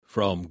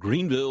From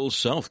Greenville,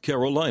 South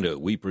Carolina,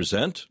 we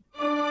present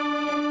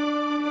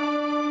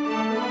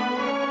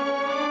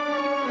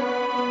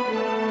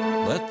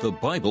Let the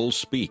Bible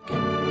Speak.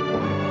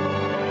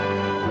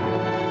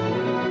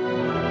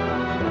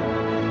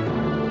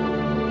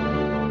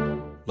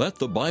 Let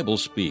the Bible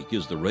Speak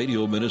is the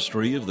radio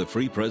ministry of the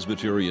Free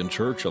Presbyterian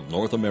Church of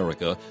North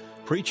America,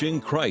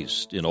 preaching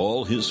Christ in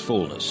all his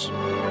fullness.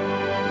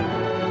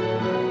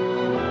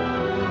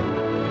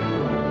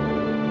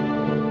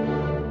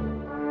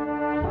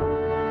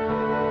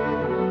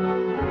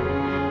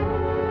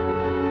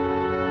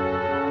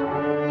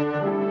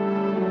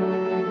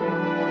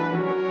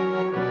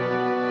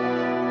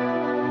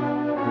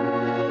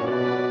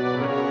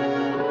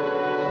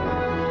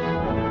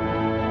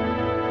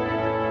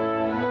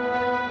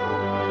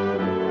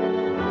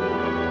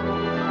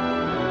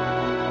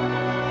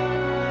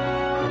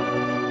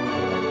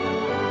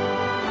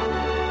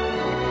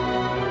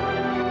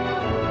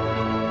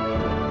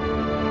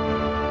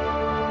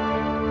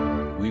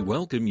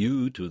 Welcome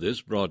you to this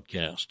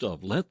broadcast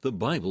of Let the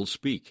Bible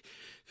Speak,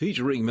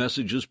 featuring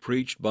messages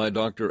preached by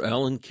Dr.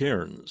 Alan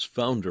Cairns,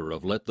 founder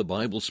of Let the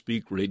Bible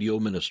Speak Radio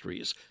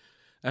Ministries.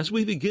 As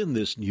we begin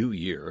this new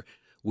year,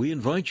 we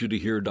invite you to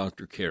hear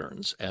Dr.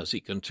 Cairns as he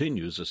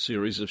continues a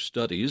series of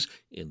studies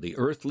in the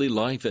earthly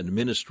life and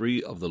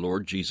ministry of the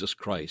Lord Jesus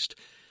Christ,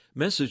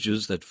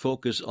 messages that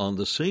focus on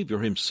the Savior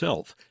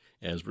himself,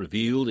 as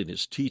revealed in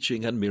his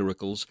teaching and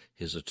miracles,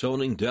 his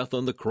atoning death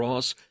on the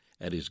cross,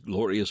 and his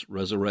glorious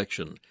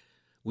resurrection.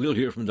 We'll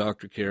hear from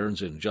Dr.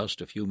 Cairns in just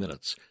a few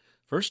minutes.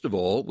 First of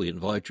all, we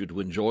invite you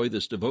to enjoy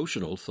this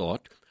devotional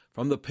thought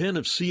from the pen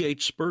of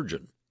C.H.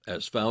 Spurgeon,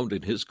 as found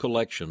in his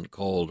collection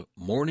called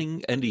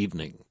Morning and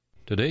Evening.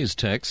 Today's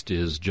text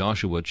is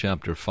Joshua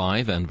chapter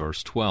 5 and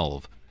verse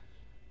 12.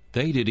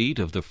 They did eat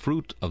of the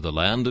fruit of the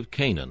land of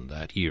Canaan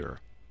that year.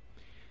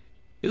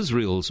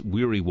 Israel's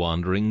weary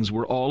wanderings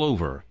were all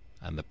over,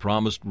 and the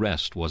promised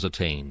rest was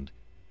attained.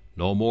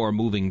 No more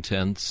moving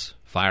tents,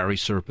 fiery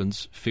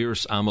serpents,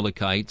 fierce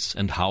Amalekites,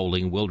 and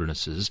howling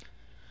wildernesses.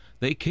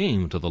 They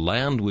came to the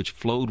land which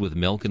flowed with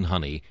milk and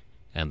honey,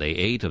 and they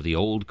ate of the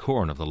old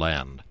corn of the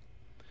land.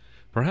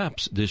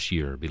 Perhaps this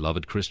year,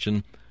 beloved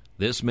Christian,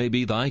 this may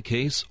be thy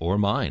case or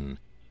mine.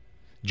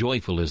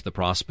 Joyful is the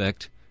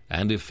prospect,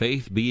 and if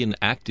faith be in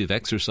active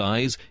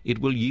exercise, it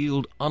will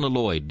yield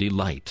unalloyed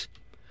delight.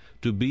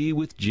 To be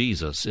with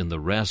Jesus in the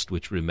rest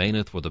which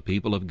remaineth for the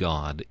people of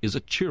God is a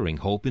cheering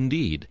hope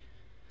indeed.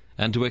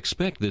 And to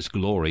expect this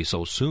glory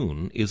so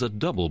soon is a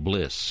double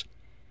bliss.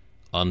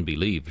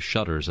 Unbelief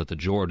shudders at the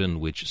Jordan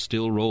which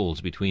still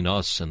rolls between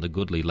us and the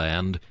goodly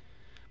land,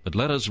 but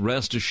let us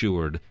rest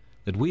assured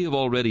that we have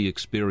already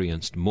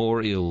experienced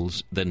more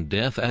ills than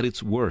death at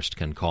its worst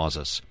can cause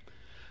us.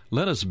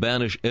 Let us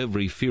banish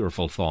every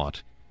fearful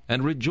thought,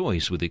 and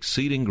rejoice with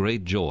exceeding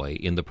great joy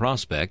in the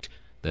prospect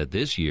that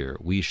this year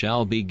we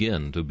shall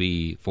begin to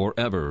be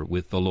forever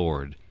with the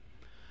Lord.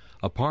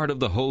 A part of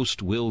the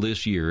host will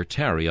this year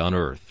tarry on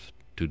earth,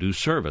 to do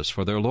service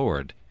for their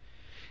Lord.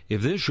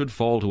 If this should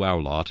fall to our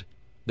lot,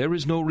 there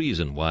is no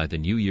reason why the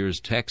New Year's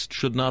text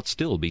should not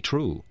still be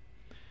true.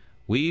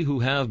 We who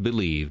have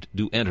believed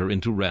do enter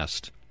into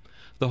rest.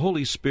 The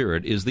Holy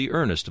Spirit is the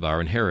earnest of our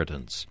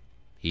inheritance.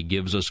 He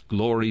gives us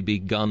glory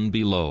begun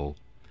below.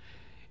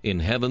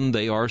 In heaven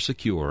they are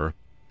secure,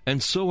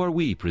 and so are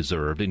we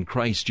preserved in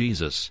Christ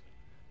Jesus.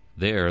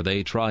 There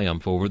they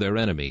triumph over their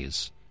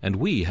enemies, and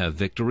we have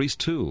victories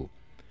too.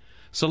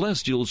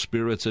 Celestial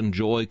spirits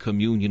enjoy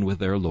communion with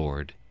their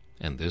Lord,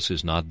 and this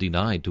is not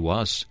denied to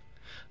us.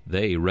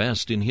 They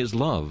rest in his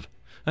love,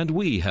 and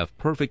we have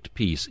perfect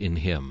peace in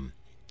him.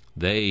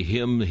 They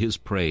hymn his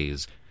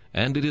praise,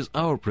 and it is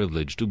our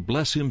privilege to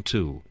bless him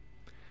too.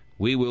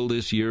 We will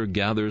this year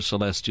gather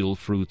celestial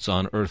fruits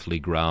on earthly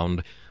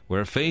ground,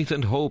 where faith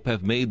and hope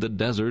have made the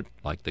desert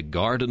like the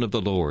garden of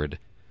the Lord.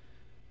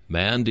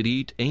 Man did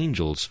eat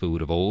angels'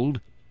 food of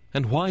old,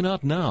 and why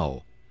not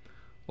now?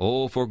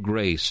 Oh, for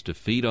grace to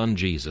feed on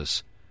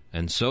Jesus,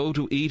 and so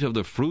to eat of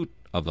the fruit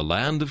of the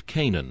land of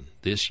Canaan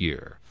this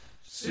year.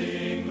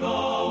 Sing the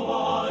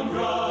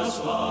wondrous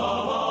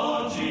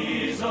love of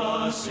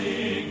Jesus,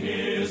 sing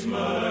his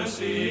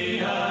mercy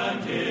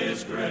and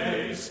his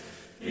grace.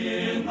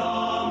 In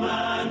the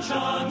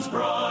mansions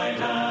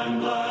bright and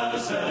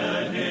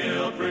blessed,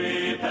 he'll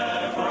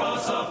prepare for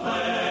us a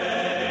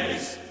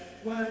place.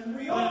 When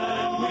we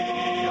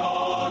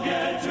all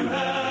get to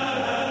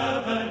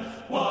heaven,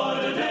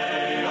 what a day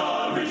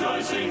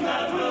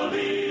that will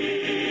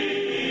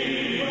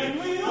be. When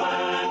we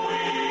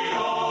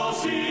all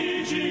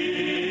see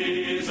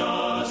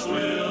Jesus,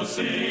 we'll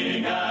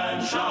sing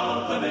and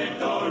shout the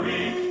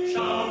victory,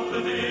 shout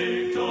the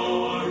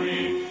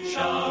victory,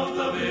 shout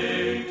the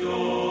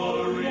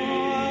victory.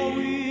 While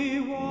we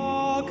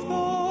walk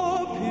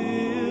the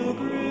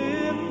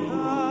pilgrim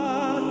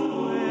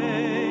pathway,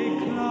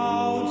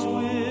 clouds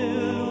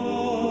will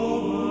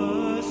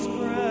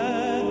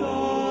overspread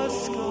the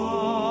sky.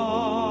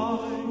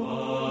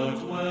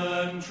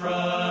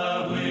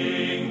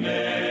 Traveling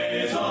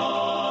days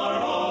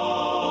are over.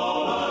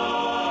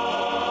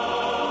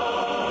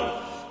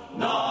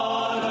 Now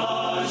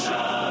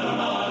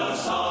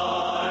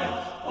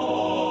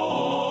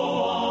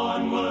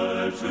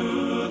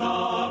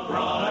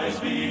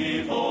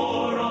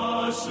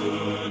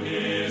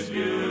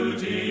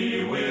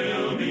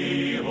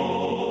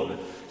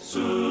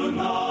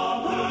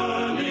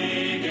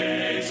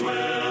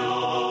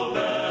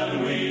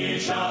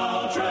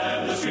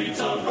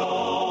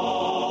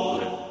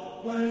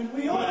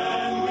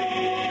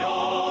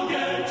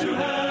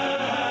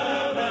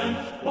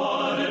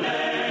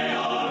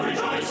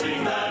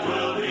rejoicing that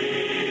will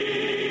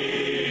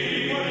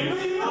be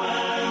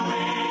when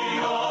we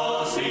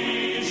all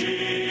see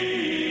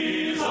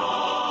Jesus.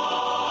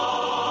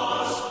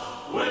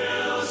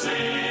 We'll sing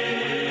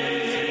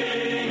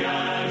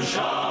and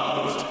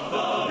shout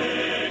the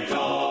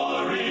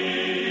victory.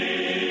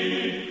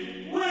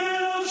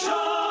 We'll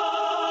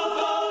shout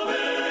the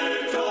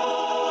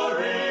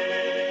victory.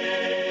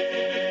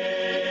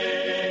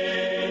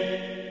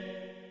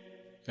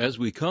 As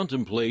we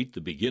contemplate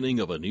the beginning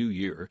of a new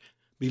year,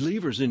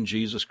 believers in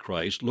Jesus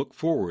Christ look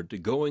forward to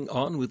going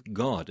on with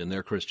God in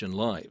their Christian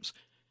lives.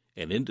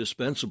 An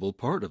indispensable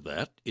part of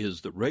that is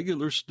the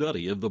regular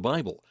study of the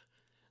Bible.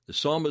 The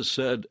psalmist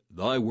said,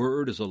 "Thy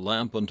word is a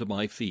lamp unto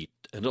my feet,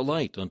 and a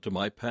light unto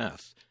my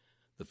path."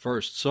 The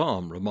first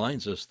psalm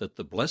reminds us that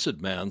the blessed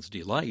man's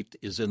delight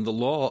is in the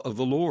law of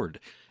the Lord,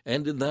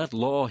 and in that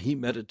law he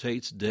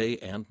meditates day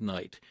and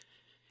night.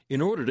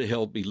 In order to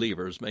help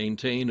believers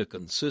maintain a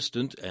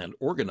consistent and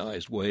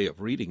organized way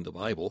of reading the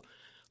Bible,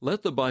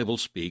 Let the Bible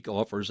Speak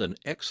offers an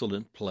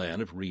excellent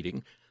plan of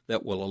reading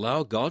that will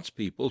allow God's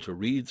people to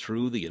read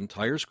through the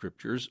entire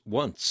Scriptures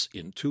once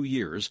in 2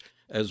 years,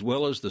 as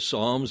well as the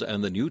Psalms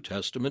and the New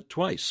Testament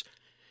twice.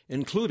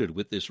 Included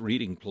with this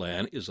reading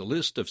plan is a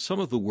list of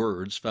some of the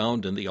words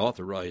found in the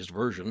Authorized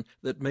Version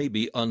that may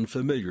be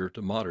unfamiliar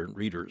to modern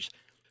readers.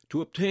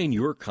 To obtain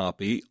your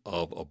copy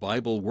of a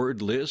Bible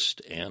word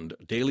list and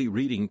daily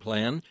reading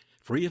plan,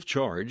 free of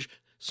charge,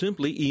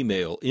 simply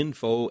email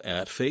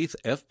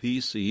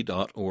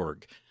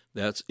info@faithfpc.org.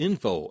 That's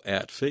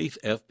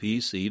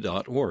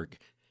info@faithfpc.org.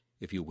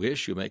 If you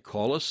wish, you may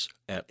call us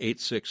at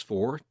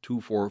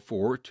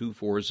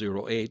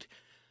 864-244-2408.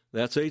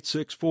 That's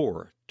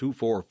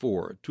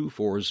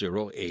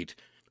 864-244-2408.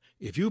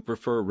 If you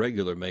prefer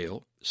regular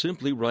mail,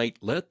 simply write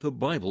Let the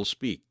Bible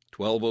Speak,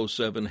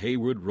 1207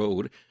 Haywood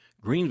Road,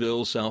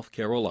 Greenville, South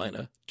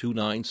Carolina,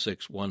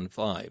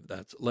 29615.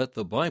 That's Let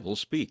the Bible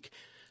Speak,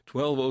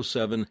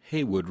 1207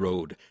 Haywood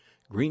Road,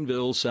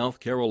 Greenville, South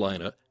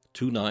Carolina,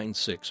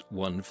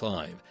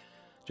 29615.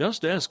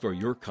 Just ask for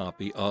your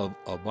copy of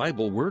a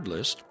Bible word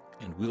list,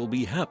 and we'll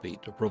be happy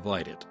to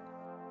provide it.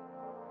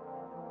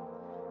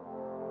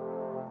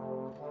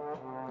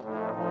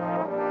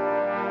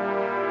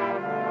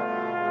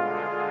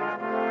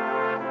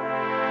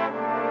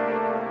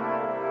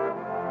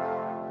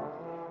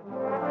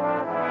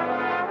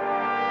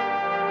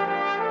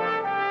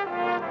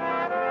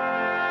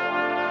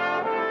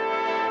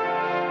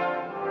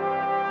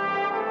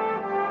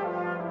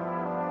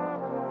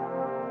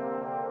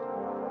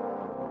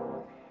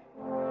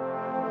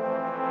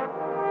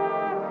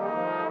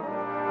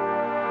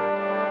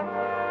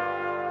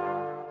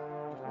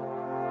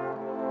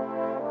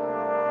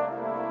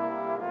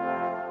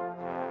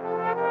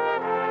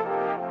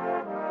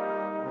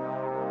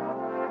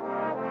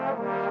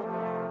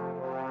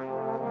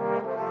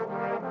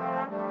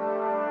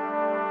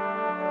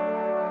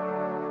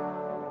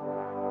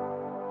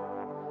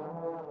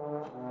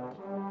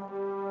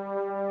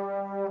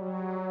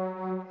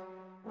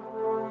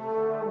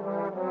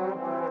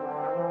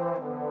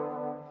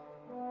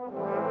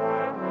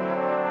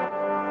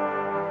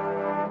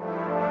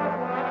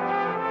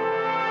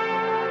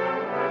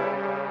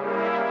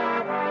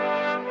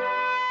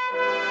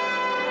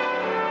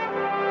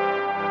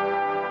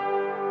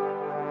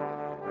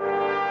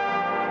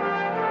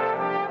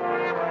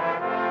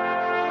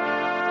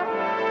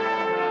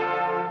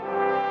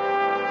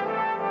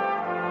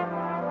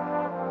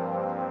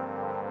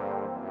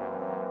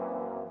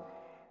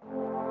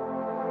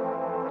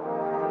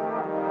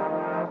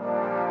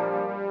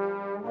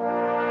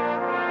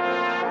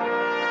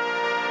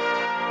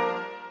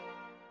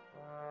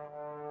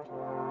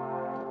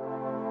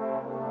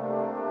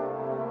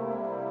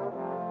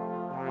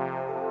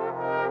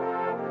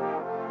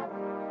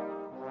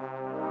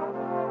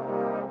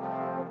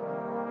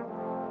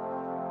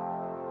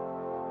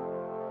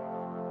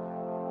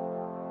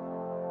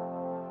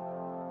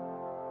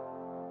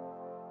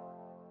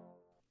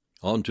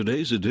 On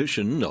today's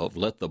edition of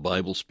Let the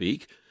Bible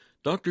Speak,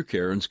 Dr.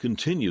 Cairns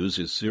continues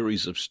his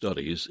series of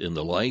studies in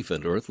the life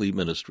and earthly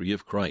ministry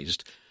of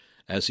Christ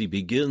as he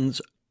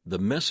begins the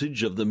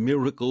message of the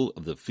miracle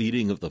of the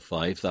feeding of the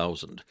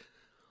 5,000.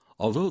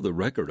 Although the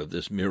record of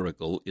this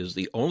miracle is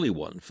the only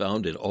one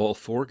found in all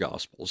 4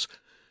 Gospels,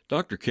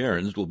 Dr.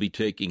 Cairns will be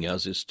taking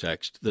as his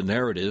text the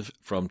narrative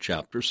from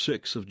chapter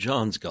 6 of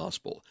John's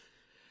Gospel.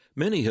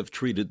 Many have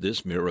treated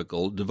this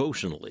miracle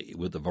devotionally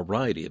with a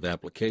variety of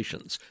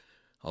applications.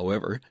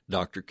 However,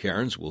 Dr.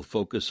 Cairns will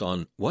focus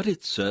on what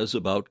it says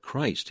about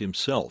Christ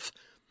himself.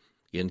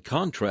 In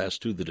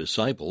contrast to the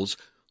disciples,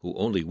 who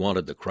only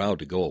wanted the crowd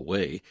to go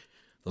away,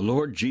 the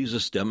Lord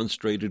Jesus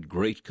demonstrated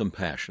great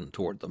compassion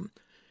toward them.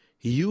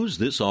 He used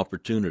this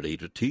opportunity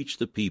to teach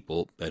the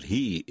people that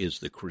he is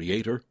the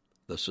Creator,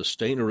 the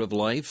Sustainer of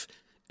life,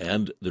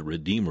 and the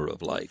Redeemer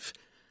of life.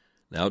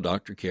 Now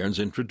Dr. Cairns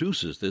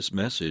introduces this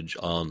message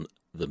on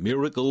the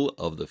miracle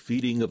of the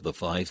feeding of the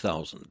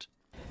 5,000.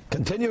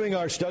 Continuing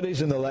our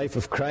studies in the life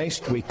of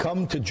Christ, we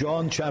come to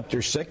John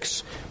chapter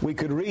 6. We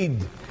could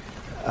read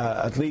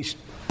at least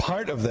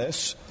part of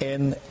this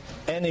in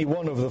any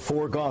one of the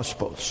four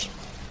Gospels.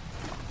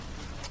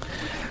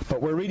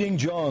 But we're reading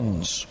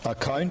John's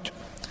account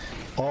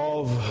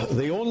of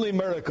the only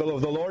miracle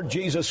of the Lord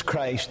Jesus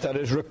Christ that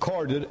is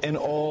recorded in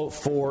all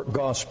four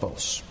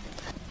Gospels.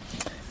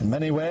 In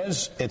many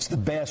ways, it's the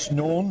best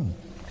known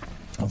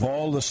of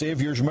all the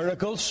Saviour's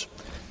miracles,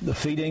 the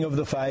feeding of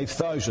the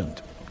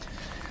 5,000.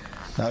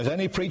 Now, as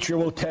any preacher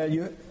will tell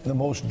you, the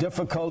most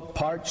difficult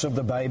parts of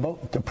the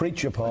Bible to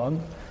preach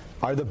upon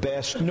are the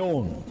best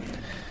known.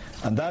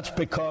 And that's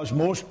because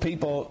most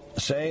people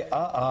say,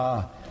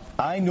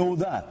 I know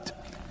that.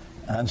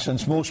 And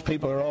since most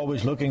people are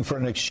always looking for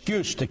an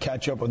excuse to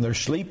catch up on their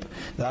sleep,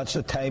 that's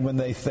the time when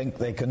they think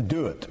they can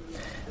do it.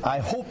 I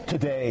hope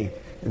today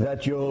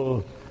that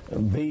you'll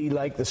be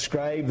like the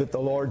scribe that the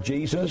Lord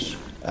Jesus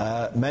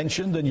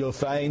mentioned, and you'll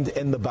find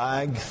in the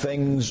bag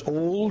things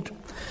old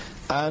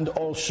and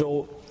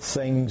also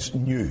things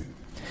new.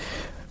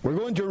 We're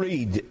going to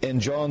read in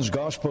John's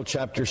Gospel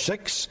chapter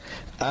 6,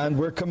 and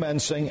we're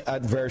commencing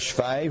at verse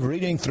 5,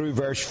 reading through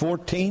verse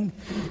 14,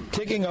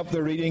 taking up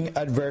the reading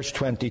at verse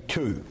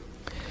 22.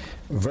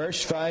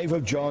 Verse 5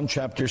 of John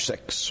chapter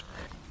 6.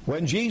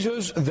 When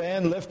Jesus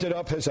then lifted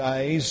up his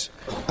eyes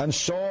and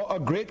saw a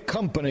great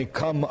company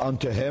come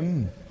unto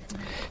him,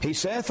 he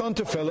saith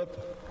unto Philip,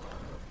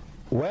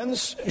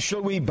 Whence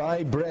shall we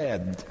buy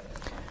bread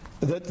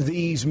that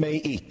these may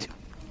eat?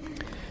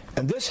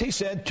 And this he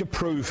said to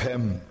prove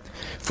him,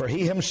 for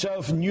he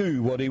himself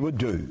knew what he would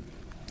do.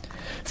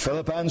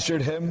 Philip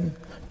answered him,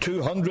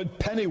 200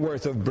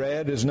 pennyworth of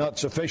bread is not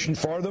sufficient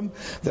for them,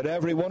 that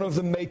every one of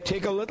them may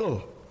take a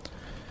little.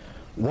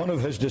 One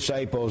of his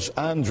disciples,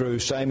 Andrew,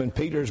 Simon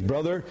Peter's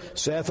brother,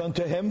 saith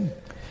unto him,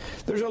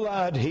 There's a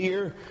lad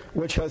here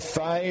which hath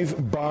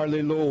 5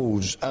 barley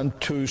loaves and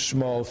 2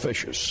 small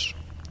fishes.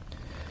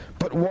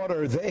 But what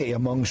are they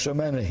among so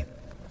many?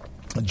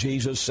 And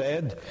Jesus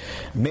said,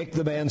 Make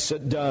the men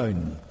sit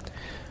down.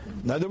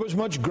 Now there was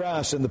much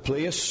grass in the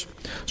place,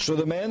 so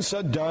the men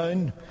sat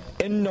down,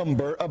 in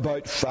number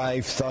about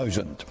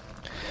 5,000.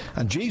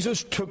 And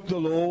Jesus took the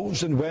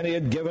loaves, and when he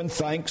had given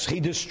thanks, he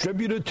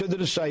distributed to the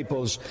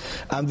disciples,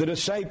 and the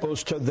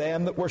disciples to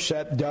them that were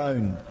set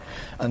down,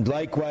 and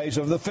likewise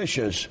of the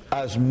fishes,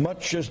 as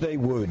much as they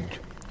would.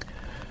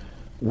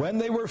 When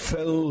they were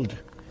filled,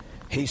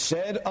 he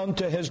said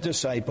unto his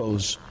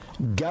disciples,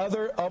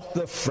 Gather up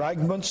the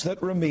fragments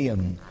that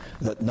remain,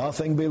 that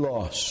nothing be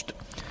lost.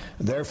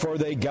 Therefore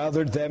they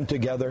gathered them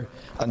together,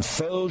 and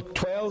filled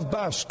 12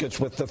 baskets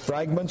with the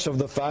fragments of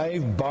the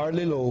 5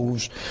 barley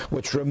loaves,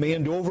 which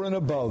remained over and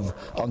above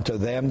unto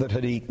them that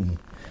had eaten.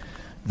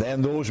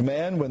 Then those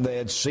men, when they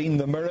had seen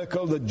the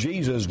miracle that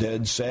Jesus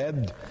did,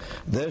 said,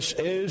 This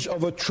is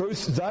of a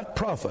truth that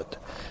prophet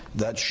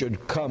that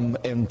should come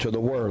into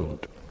the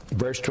world.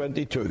 Verse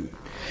 22.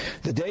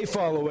 The day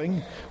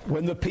following,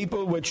 when the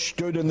people which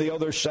stood on the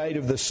other side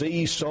of the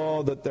sea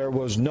saw that there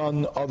was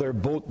none other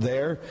boat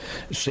there,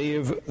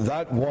 save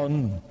that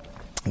one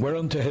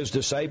whereunto his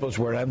disciples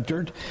were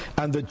entered,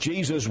 and that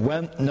Jesus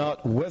went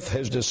not with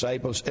his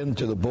disciples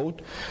into the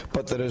boat,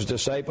 but that his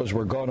disciples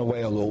were gone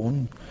away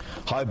alone.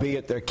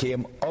 Howbeit there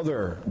came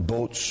other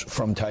boats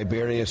from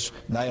Tiberias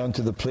nigh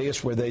unto the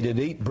place where they did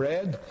eat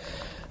bread,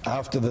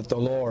 after that the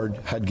Lord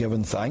had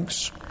given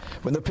thanks.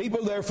 When the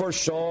people therefore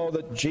saw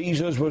that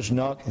Jesus was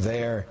not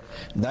there,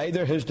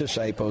 neither his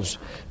disciples,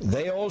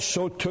 they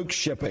also took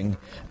shipping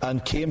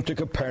and came to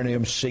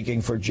Capernaum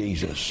seeking for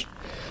Jesus.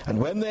 And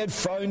when they had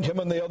found him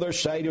on the other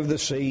side of the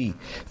sea,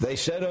 they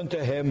said unto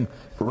him,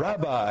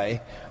 Rabbi,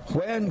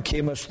 when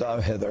camest thou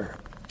hither?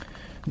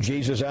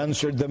 Jesus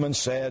answered them and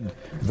said,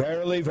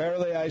 Verily,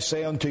 verily, I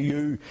say unto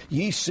you,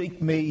 ye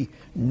seek me,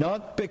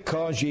 not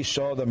because ye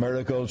saw the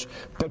miracles,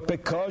 but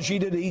because ye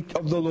did eat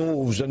of the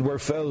loaves and were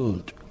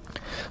filled.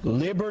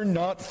 Labour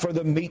not for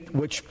the meat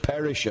which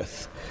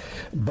perisheth,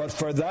 but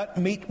for that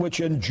meat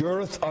which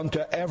endureth unto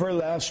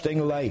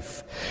everlasting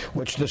life,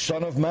 which the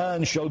Son of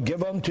Man shall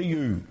give unto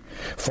you.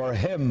 For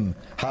him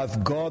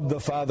hath God the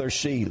Father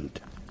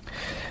sealed.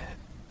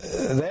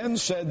 Then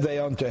said they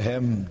unto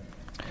him,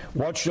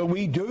 What shall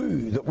we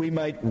do that we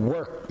might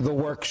work the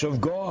works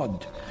of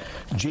God?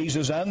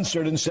 Jesus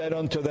answered and said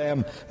unto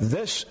them,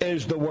 This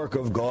is the work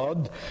of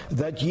God,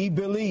 that ye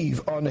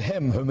believe on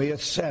him whom he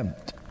hath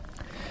sent.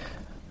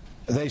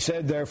 They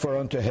said therefore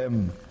unto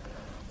him,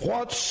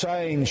 What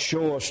sign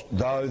showest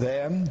thou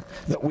them,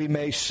 that we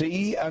may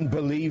see and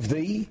believe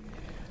thee?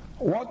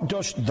 What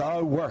dost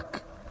thou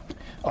work?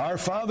 Our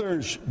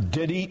fathers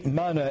did eat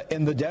manna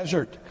in the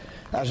desert,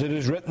 as it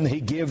is written,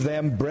 He gave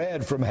them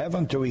bread from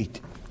heaven to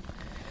eat.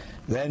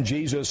 Then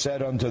Jesus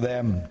said unto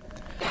them,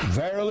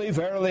 Verily,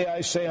 verily, I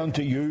say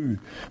unto you,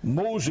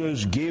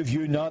 Moses gave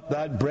you not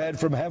that bread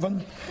from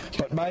heaven,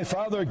 but my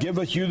Father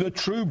giveth you the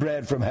true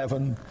bread from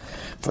heaven.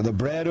 For the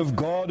bread of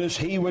God is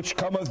he which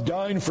cometh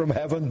down from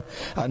heaven,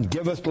 and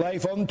giveth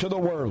life unto the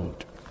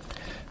world.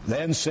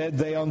 Then said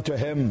they unto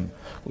him,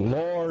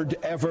 Lord,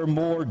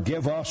 evermore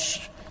give us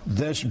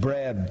this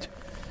bread.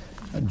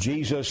 And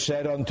Jesus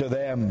said unto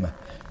them,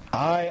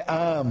 I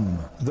am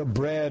the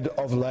bread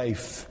of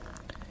life.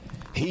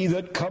 He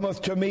that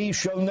cometh to me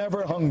shall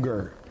never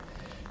hunger,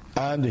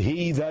 and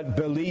he that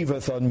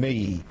believeth on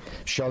me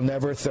shall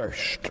never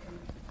thirst.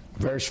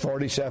 Verse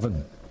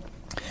 47.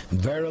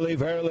 Verily,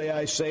 verily,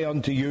 I say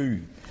unto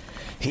you,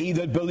 he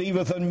that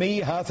believeth on me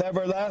hath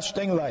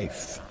everlasting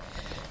life.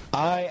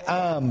 I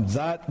am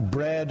that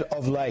bread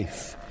of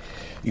life.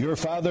 Your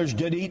fathers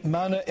did eat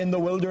manna in the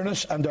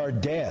wilderness, and are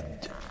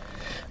dead.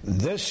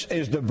 This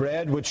is the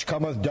bread which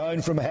cometh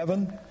down from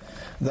heaven,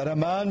 that a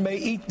man may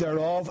eat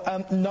thereof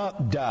and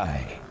not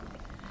die.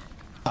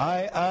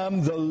 I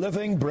am the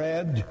living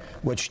bread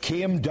which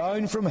came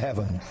down from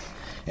heaven.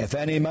 If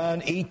any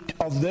man eat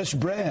of this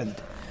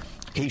bread,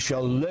 he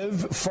shall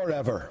live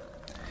forever.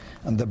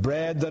 And the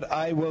bread that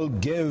I will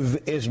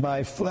give is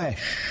my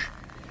flesh,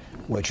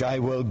 which I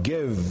will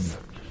give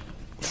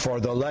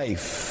for the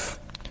life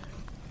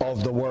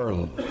of the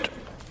world.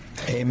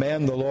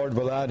 Amen. The Lord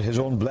will add his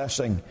own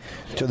blessing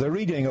to the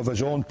reading of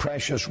his own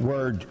precious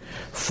word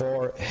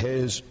for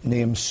his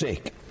name's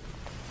sake.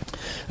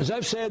 As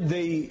I've said,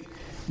 the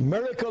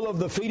miracle of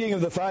the feeding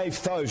of the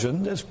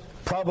 5,000 is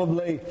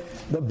probably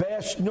the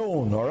best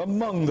known, or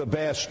among the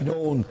best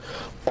known,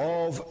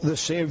 of the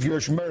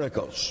Saviour's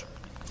miracles.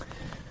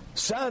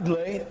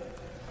 Sadly,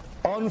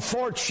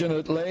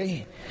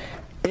 unfortunately,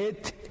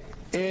 it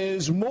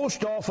is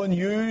most often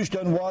used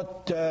in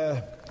what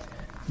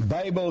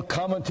Bible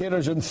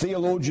commentators and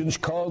theologians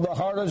call the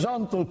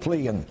horizontal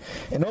plane.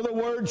 In other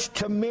words,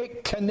 to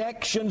make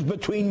connections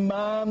between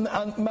man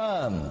and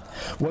man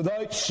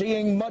without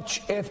seeing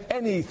much, if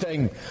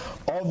anything,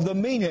 of the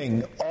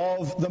meaning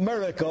of the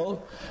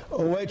miracle,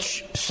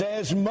 which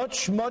says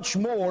much, much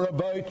more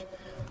about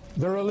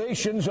the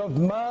relations of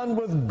man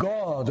with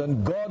God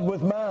and God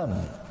with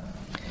man.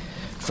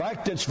 In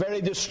fact, it's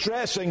very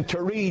distressing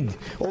to read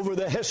over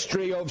the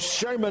history of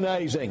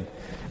sermonizing,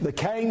 the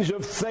kinds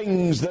of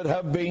things that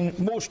have been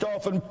most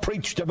often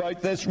preached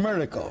about this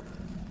miracle.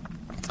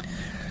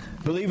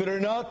 Believe it or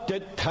not,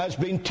 it has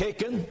been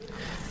taken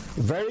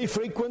very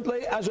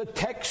frequently as a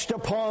text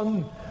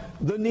upon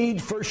the need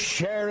for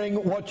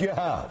sharing what you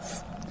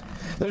have.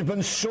 There's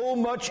been so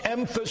much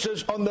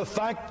emphasis on the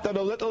fact that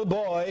a little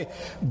boy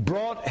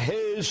brought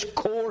his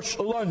course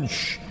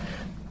lunch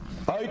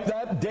out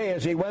that day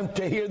as he went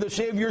to hear the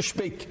Saviour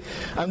speak,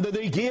 and that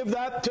he gave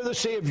that to the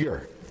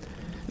Saviour.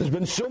 There's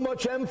been so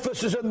much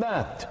emphasis on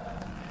that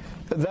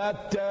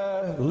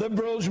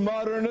liberals,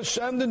 modernists,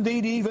 and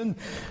indeed even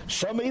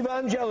some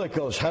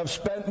evangelicals have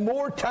spent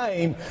more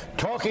time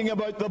talking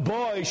about the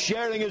boy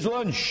sharing his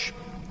lunch.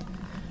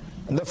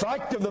 And the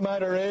fact of the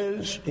matter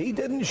is, he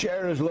didn't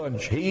share his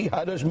lunch. He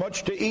had as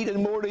much to eat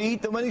and more to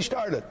eat than when he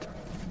started.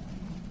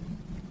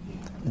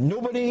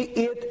 Nobody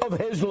ate of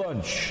his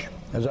lunch,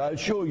 as I'll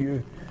show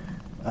you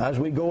as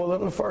we go a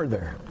little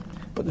further.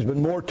 But there's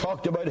been more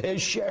talked about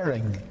his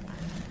sharing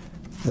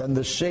than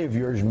the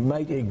Saviour's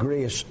mighty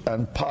grace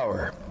and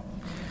power.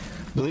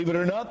 Believe it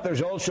or not,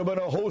 there's also been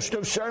a host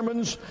of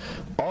sermons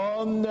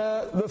on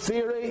the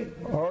theory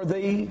or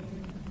the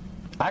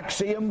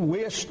axiom,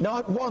 waste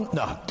not, want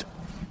not.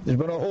 There's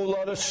been a whole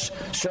lot of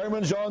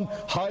sermons on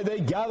how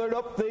they gathered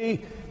up the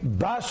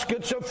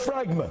baskets of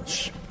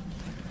fragments.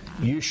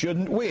 You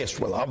shouldn't waste.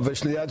 Well,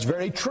 obviously that's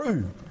very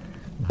true,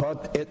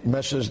 but it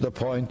misses the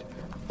point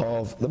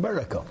of the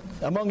miracle.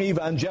 Among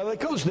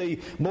evangelicals,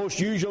 the most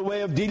usual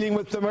way of dealing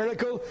with the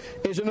miracle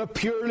is in a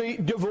purely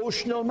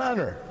devotional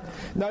manner.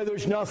 Now,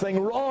 there's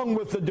nothing wrong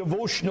with the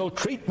devotional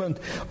treatment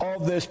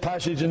of this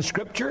passage in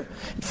Scripture.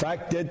 In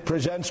fact, it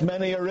presents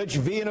many a rich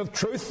vein of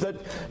truth that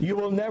you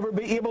will never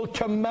be able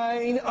to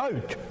mine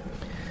out.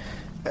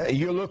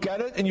 You look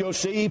at it and you'll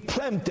see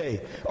plenty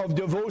of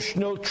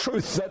devotional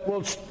truth that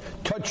will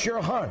touch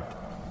your heart.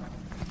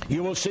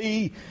 You will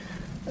see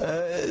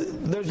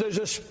there's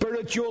a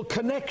spiritual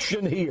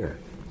connection here.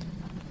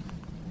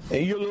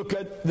 You look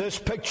at this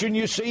picture and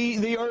you see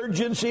the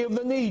urgency of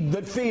the need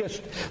that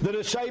faced the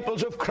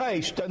disciples of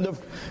Christ and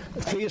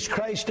faced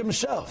Christ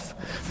himself.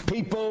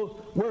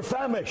 People were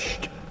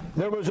famished.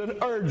 There was an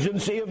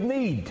urgency of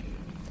need.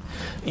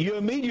 You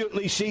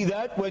immediately see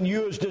that when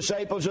you as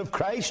disciples of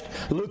Christ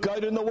look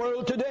out in the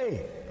world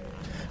today.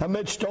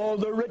 Amidst all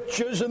the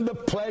riches and the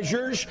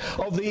pleasures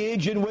of the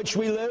age in which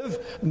we live,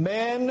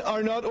 men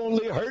are not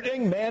only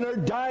hurting, men are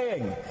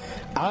dying.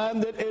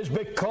 And it is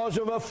because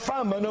of a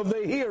famine of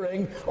the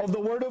hearing of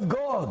the Word of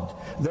God.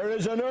 There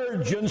is an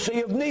urgency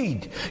of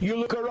need. You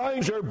look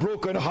around, are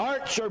broken,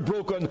 hearts are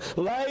broken,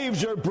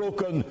 lives are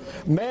broken,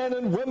 men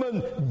and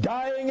women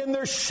dying in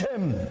their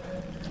sin.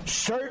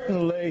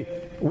 Certainly,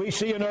 we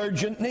see an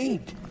urgent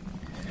need.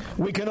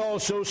 We can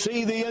also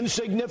see the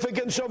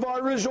insignificance of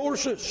our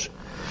resources.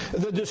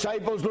 The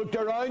disciples looked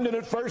around and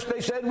at first they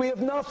said, we have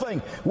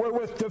nothing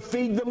wherewith to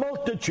feed the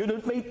multitude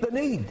and meet the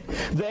need.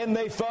 Then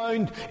they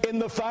found in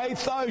the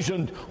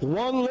 5,000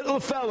 one little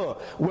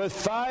fellow with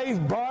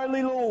 5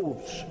 barley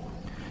loaves.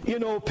 You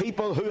know,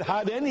 people who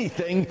had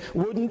anything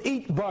wouldn't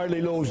eat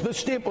barley loaves. The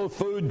staple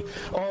food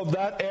of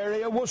that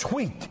area was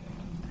wheat.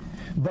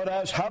 But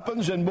as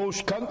happens in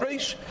most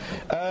countries,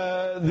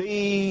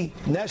 the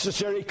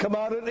necessary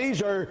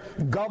commodities are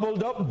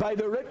gobbled up by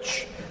the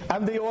rich,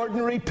 and the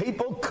ordinary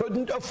people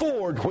couldn't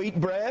afford wheat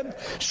bread,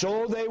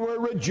 so they were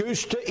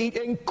reduced to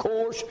eating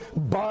coarse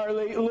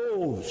barley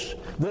loaves.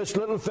 This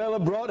little fella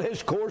brought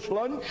his coarse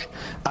lunch,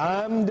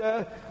 and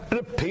it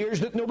appears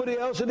that nobody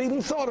else had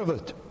even thought of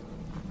it.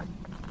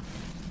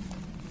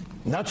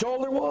 And that's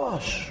all there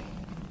was.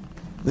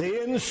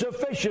 The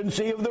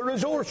insufficiency of the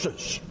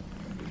resources.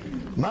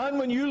 Man,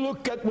 when you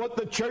look at what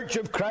the Church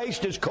of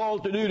Christ is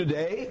called to do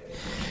today,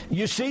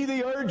 you see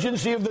the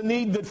urgency of the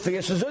need that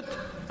faces it.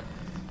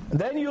 And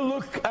then you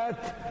look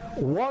at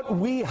what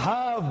we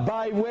have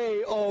by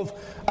way of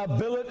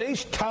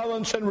abilities,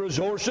 talents, and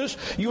resources.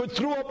 You would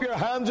throw up your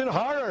hands in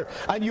horror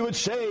and you would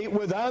say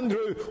with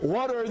Andrew,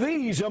 what are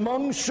these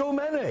among so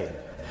many?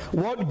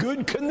 What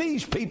good can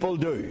these people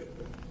do?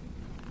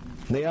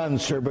 The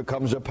answer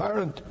becomes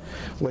apparent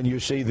when you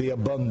see the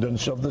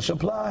abundance of the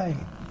supply.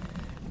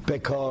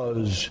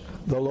 Because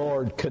the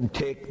Lord can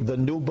take the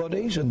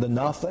nobodies and the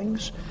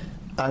nothings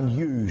and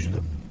use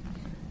them.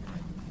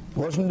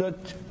 Wasn't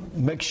it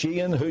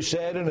McShane who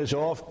said in his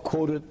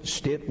oft-quoted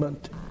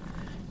statement,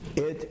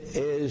 it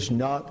is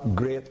not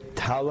great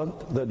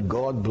talent that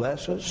God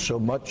blesses so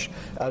much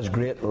as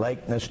great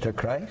likeness to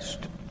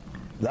Christ?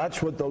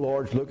 That's what the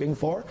Lord's looking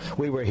for.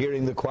 We were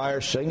hearing the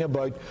choir sing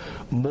about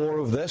more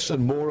of this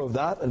and more of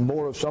that and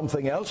more of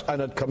something else,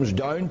 and it comes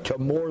down to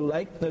more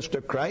likeness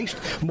to Christ,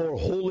 more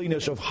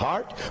holiness of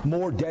heart,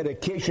 more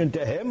dedication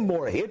to Him,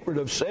 more hatred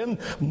of sin,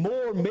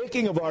 more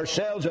making of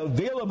ourselves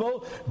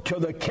available to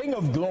the King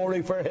of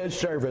glory for His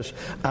service.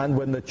 And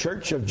when the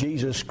Church of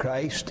Jesus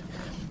Christ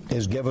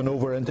is given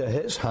over into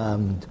His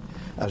hand,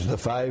 as the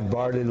 5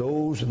 barley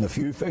loaves and the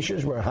few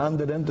fishes were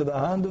handed into the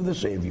hand of the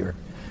Savior,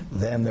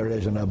 then there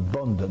is an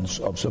abundance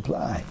of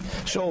supply.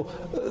 So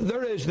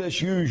there is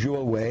this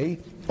usual way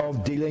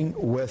of dealing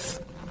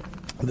with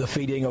the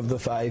feeding of the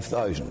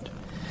 5,000.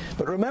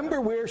 But remember,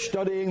 we're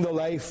studying the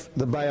life,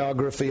 the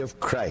biography of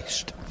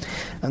Christ.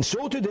 And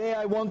so today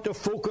I want to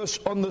focus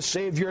on the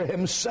Savior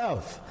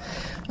Himself.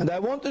 And I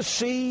want to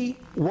see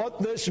what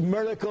this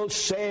miracle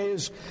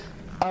says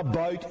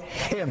about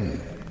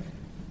Him.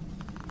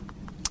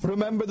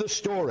 Remember the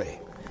story.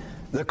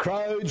 The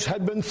crowds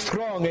had been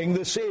thronging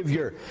the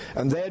Savior,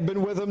 and they had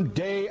been with Him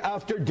day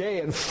after day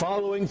and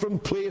following from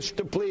place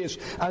to place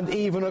and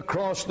even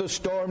across the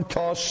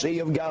storm-tossed Sea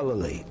of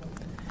Galilee.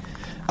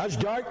 As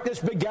darkness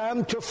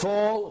began to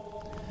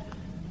fall,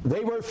 they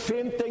were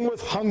fainting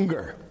with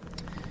hunger.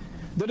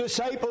 The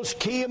disciples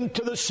came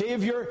to the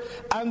Savior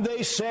and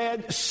they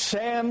said,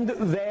 "Send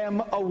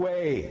them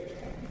away."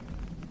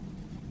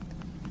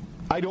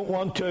 I don't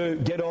want to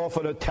get off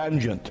on a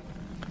tangent.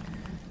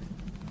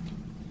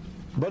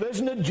 But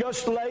isn't it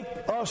just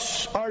like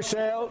us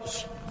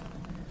ourselves?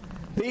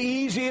 The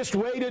easiest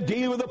way to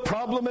deal with a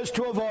problem is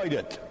to avoid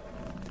it.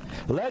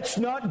 Let's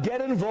not get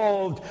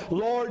involved.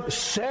 Lord,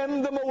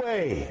 send them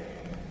away.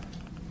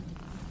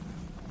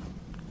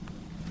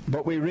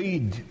 But we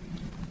read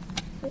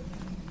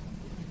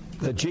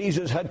that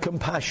Jesus had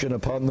compassion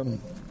upon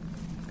them.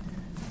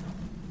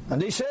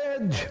 And He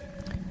said,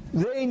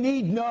 "They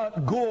need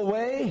not go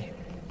away.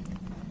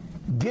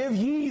 Give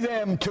ye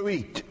them to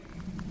eat."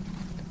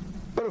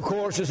 But of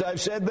course, as I've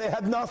said, they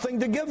had nothing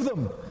to give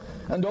them.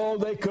 And all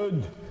they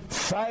could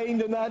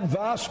find in that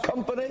vast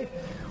company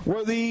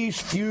were these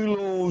few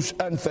loaves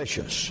and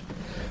fishes.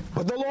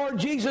 But the Lord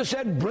Jesus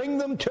said, "Bring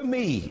them to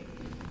me.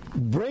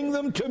 Bring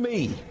them to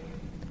me."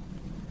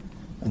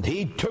 And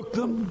He took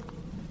them.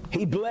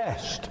 He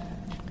blessed.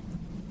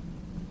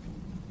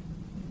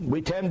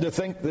 We tend to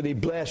think that He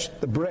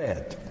blessed the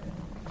bread.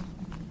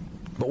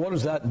 But what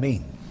does that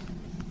mean?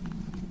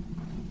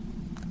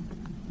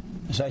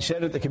 As I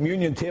said at the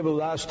communion table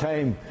last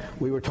time,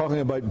 we were talking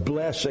about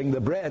blessing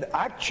the bread.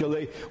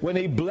 Actually, when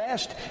He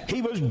blessed,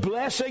 He was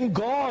blessing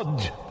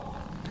God.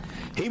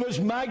 He was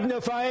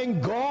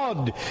magnifying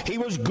God. He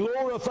was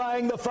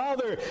glorifying the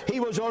Father. He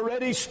was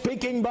already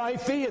speaking by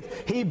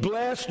faith. He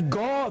blessed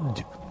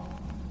God.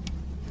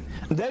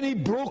 Then He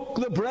broke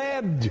the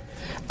bread,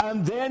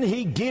 and then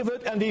He gave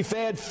it, and He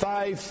fed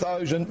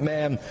 5,000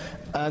 men,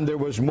 and there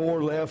was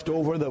more left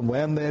over than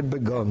when they had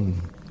begun.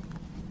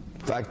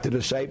 In fact, the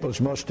disciples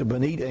must have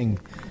been eating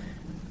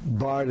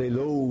barley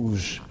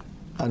loaves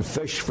and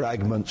fish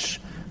fragments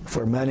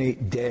for many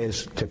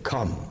days to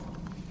come.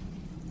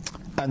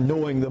 And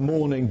knowing the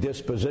moaning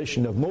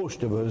disposition of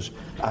most of us,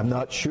 I'm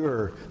not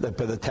sure that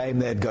by the time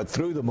they had got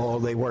through them all,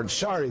 they weren't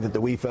sorry that the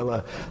wee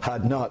fella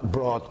had not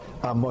brought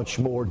a much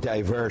more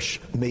diverse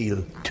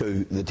meal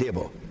to the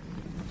table.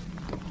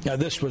 Now,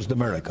 this was the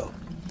miracle.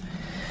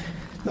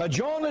 Now,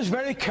 John is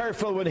very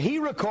careful when he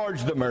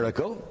records the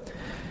miracle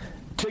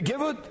to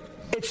give it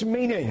its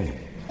meaning.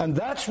 And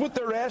that's what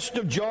the rest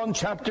of John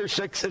chapter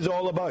 6 is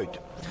all about.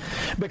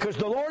 Because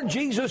the Lord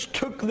Jesus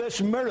took this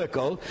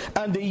miracle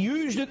and He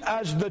used it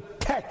as the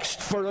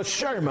text for a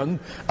sermon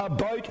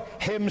about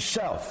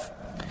Himself.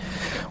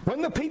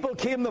 When the people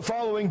came the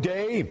following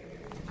day,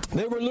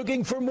 they were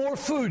looking for more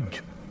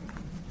food.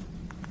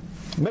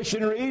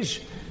 Missionaries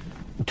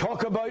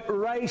talk about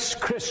rice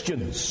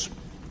Christians.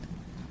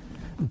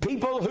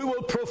 People who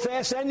will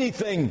profess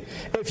anything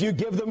if you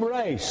give them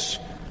rice,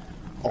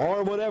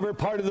 or whatever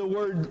part of the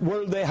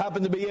world they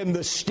happen to be in,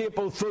 the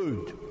staple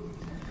food.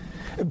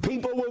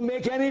 People will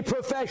make any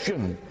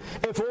profession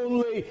if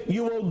only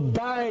you will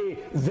buy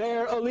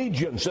their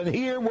allegiance. And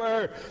here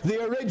were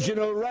the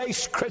original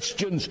rice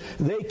Christians.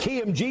 They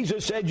came.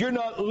 Jesus said, you're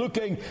not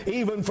looking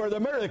even for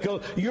the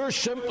miracle. You're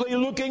simply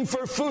looking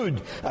for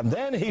food. And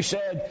then he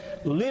said,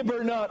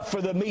 labor not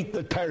for the meat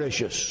that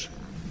perishes,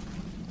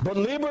 but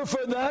labor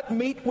for that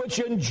meat which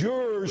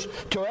endures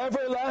to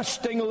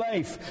everlasting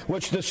life,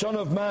 which the Son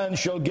of Man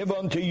shall give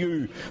unto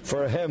you.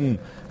 For him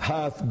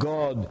hath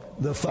God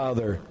the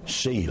Father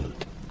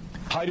sealed.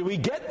 How do we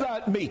get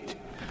that meat?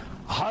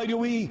 How do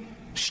we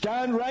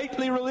stand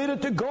rightly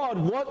related to God?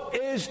 What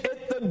is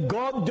it that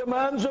God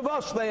demands of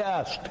us, they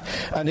asked.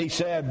 And he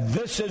said,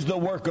 this is the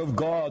work of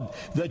God,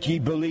 that ye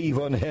believe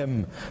on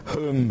him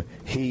whom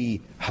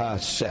he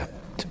hath sent.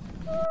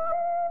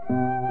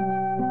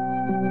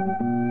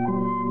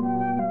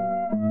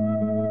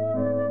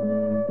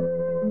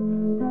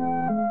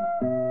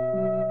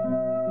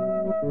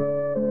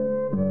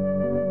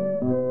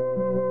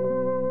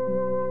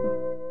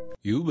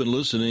 You've been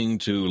listening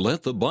to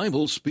Let the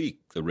Bible Speak,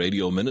 the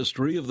radio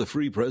ministry of the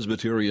Free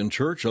Presbyterian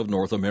Church of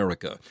North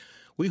America.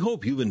 We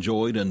hope you've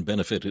enjoyed and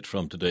benefited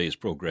from today's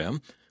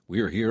program. We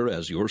are here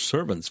as your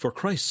servants for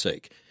Christ's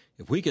sake.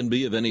 If we can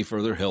be of any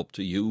further help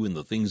to you in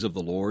the things of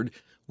the Lord,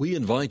 we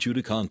invite you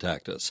to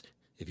contact us.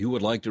 If you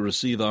would like to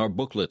receive our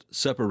booklet,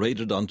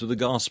 Separated unto the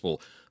Gospel,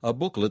 a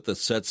booklet that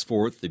sets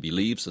forth the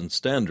beliefs and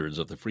standards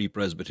of the Free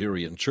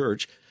Presbyterian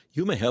Church,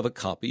 you may have a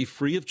copy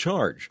free of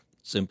charge,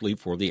 simply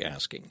for the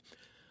asking.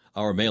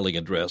 Our mailing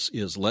address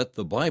is Let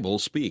the Bible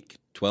Speak,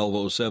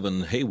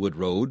 1207 Haywood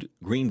Road,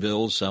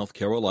 Greenville, South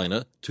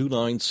Carolina,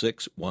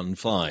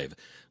 29615.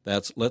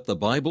 That's Let the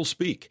Bible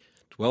Speak,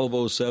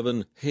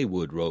 1207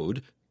 Haywood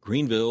Road,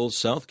 Greenville,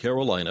 South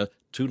Carolina,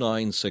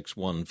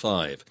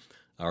 29615.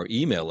 Our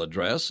email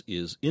address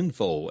is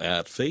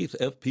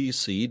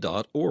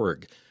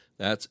info@faithfpc.org.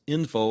 That's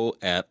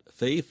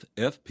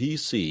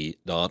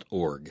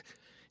info@faithfpc.org.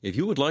 If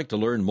you would like to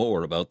learn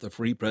more about the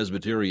Free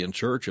Presbyterian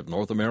Church of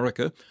North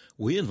America,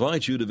 we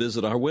invite you to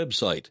visit our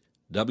website,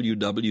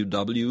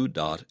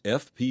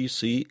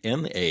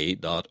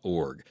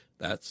 www.fpcna.org.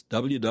 That's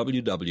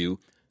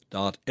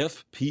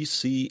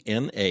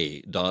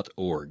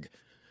www.fpcna.org.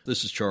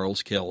 This is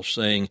Charles Kelsch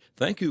saying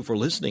thank you for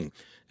listening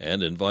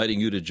and inviting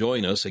you to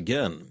join us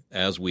again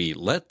as we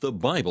Let the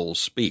Bible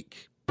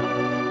Speak.